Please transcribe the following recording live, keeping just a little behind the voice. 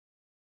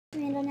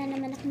meron na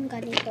naman akong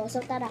ganito. So,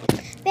 tara.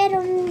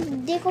 Pero,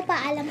 hindi ko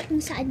pa alam kung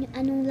saan yung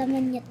anong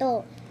laman niya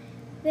to.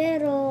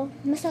 Pero,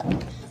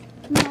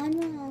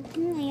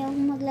 ayaw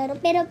maglaro.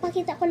 Pero,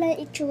 pakita ko lang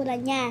itsura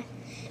niya.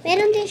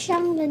 Meron din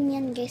siyang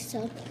ganyan, guys.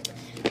 So,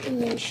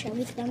 ganyan siya.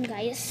 Wait lang,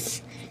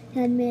 guys.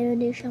 Yan, meron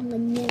din siyang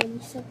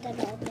ganyan. So,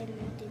 tara, open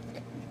natin.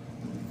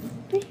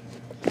 Ay,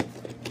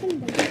 ano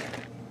ba?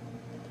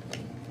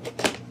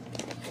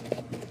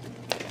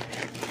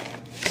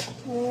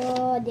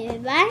 Oh,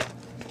 diba?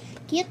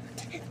 Cute.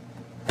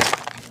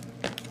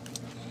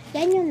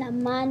 Yan yung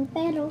laman.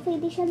 Pero,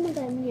 pwede siya na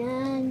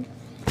ganyan.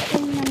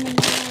 Yung laman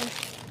niya.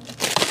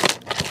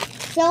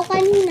 So,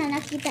 kanina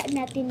nakita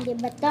natin,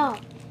 diba to?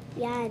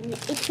 Yan.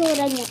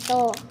 Itsura niya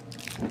to.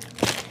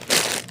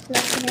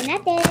 Close na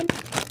natin.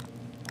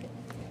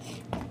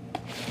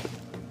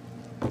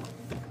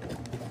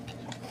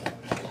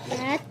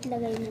 At,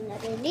 lagay na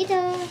natin dito.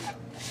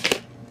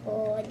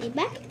 O,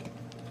 diba?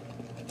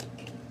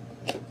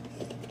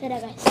 Tara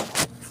guys.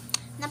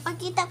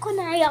 Napakita ko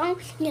na yung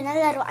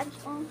ginalaroan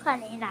ko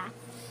kanina.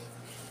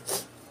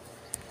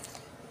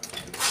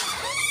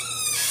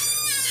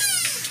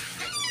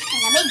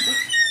 Malamig.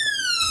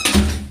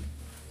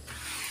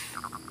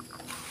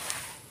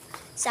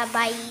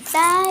 Sabay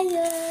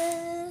tayo.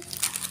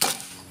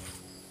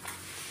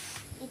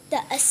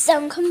 Itaas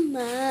ang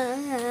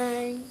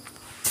kamay.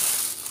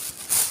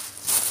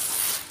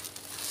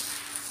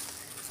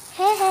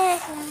 Hehehe.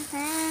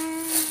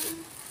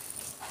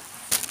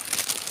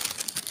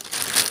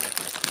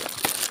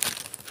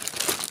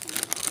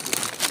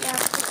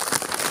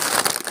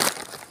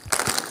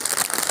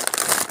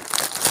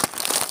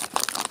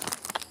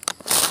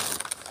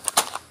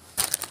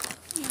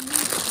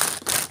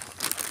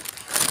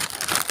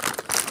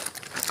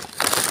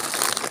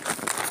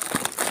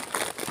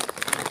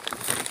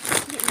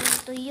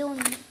 Ito yun.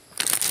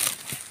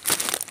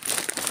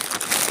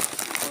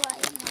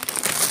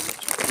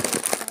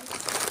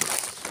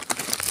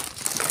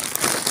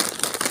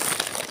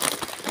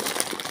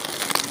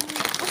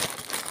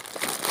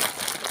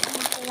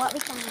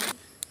 Wait lang.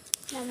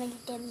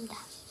 Namelted.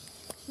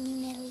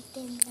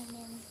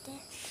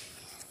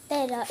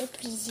 Pero,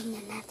 i-freezing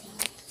na natin.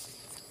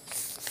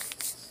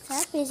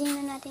 Freezing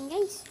na natin,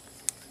 guys.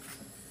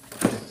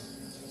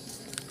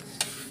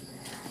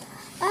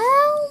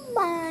 Oh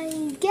my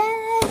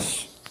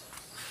gosh!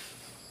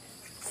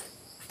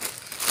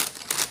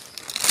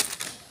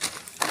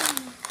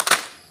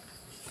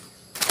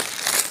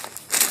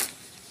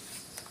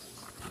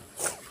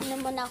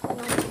 Naman ako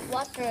ng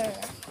water.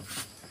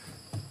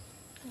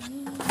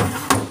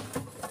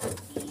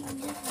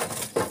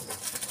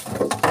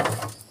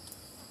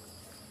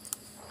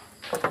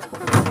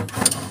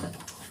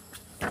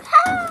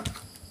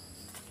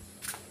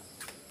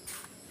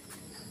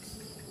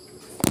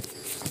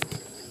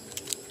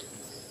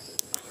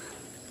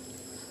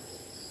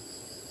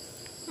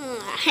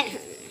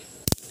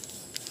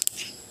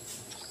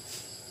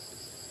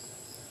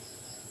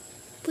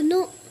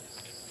 Puno.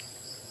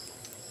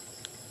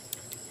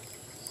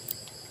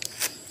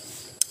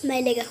 May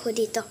leg ako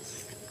dito.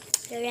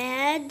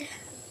 Red,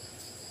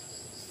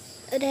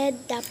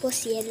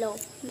 tapos yellow.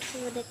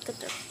 Favorite ko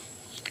to.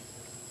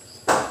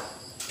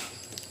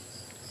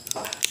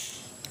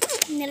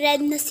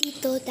 Red na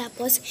sito,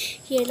 tapos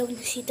yellow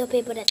na sito.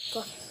 Favorite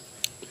ko.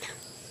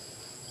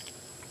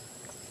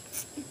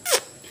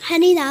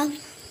 Kanina,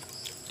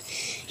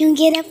 yung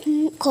ginap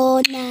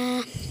ko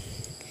na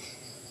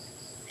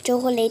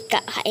chocolate,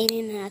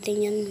 kakainin na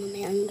natin yan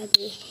mamayang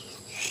gabi.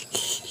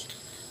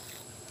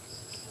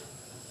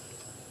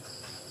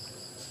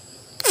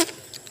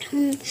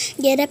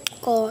 Ginap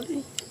ko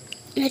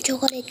na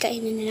chocolate,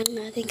 kainin na lang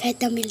natin kahit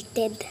na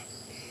melted.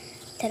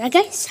 Tara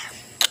guys,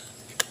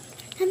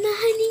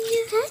 samahan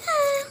ninyo.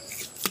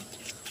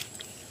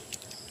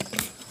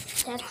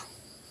 Tara.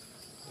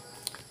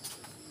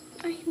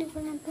 Ay, hindi ko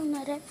lang ito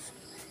na-ref.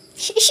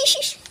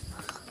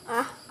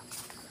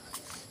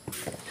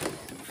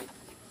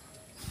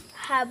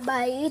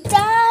 Habay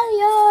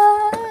tayo.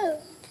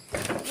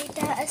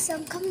 Itaas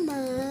ang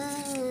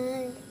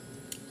kamay.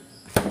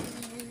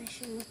 Ayan na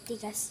siya,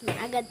 matigas na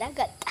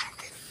agad-agad.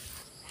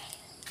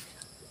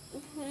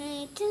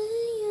 Habay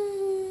tayo.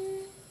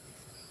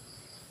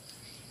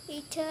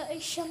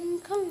 Itaas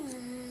ang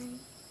kamay.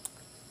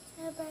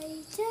 Habay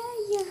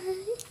tayo.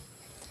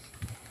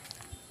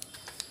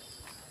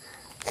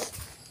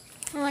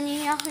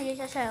 Maniya ako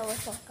dito sa labas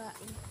sa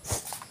kain.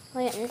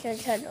 Kaya na siya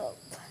sa loob.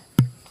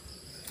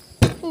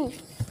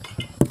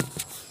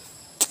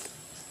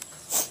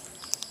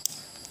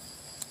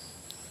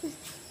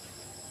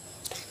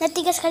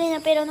 Natigas kanina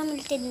pero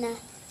namultid na.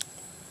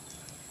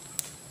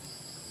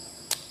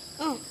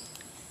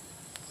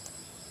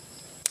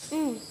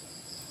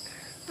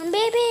 Ang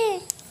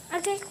baby!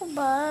 Agay ko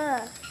ba?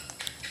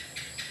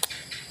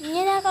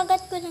 Hindi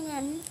nakagat ko na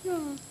nga.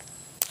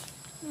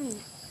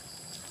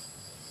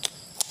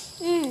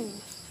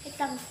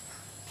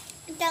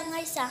 Itang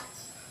guys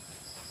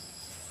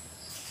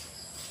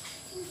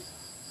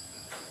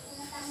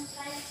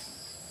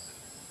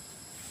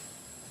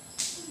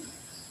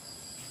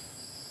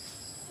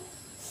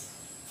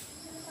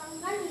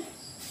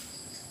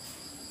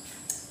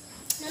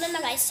Ano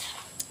na guys?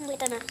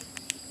 Nakita na.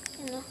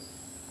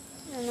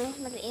 Ano,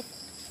 maliit.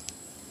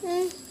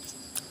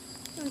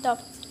 Ito.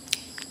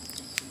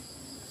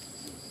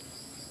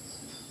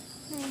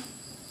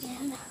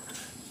 Ayan na.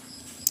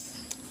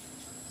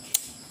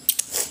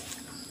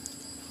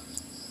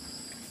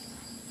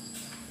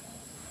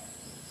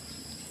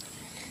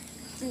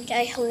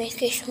 Enjoy your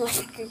Christmas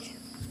tree.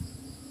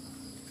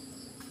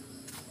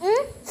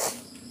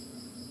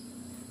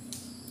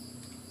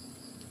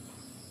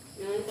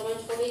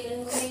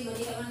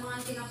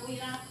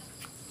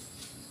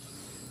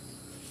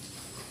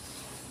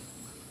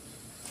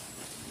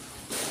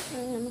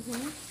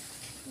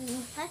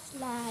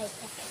 Flashlight.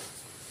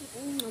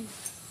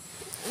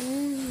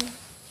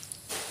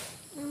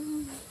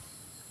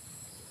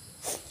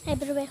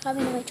 Everywhere kami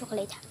na may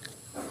chocolate.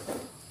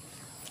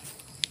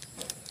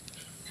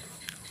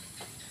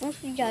 Ang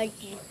si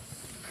Georgie.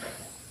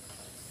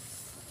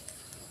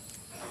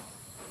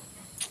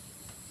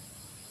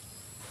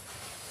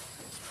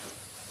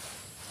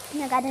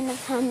 Nagada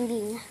ng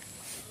kambing.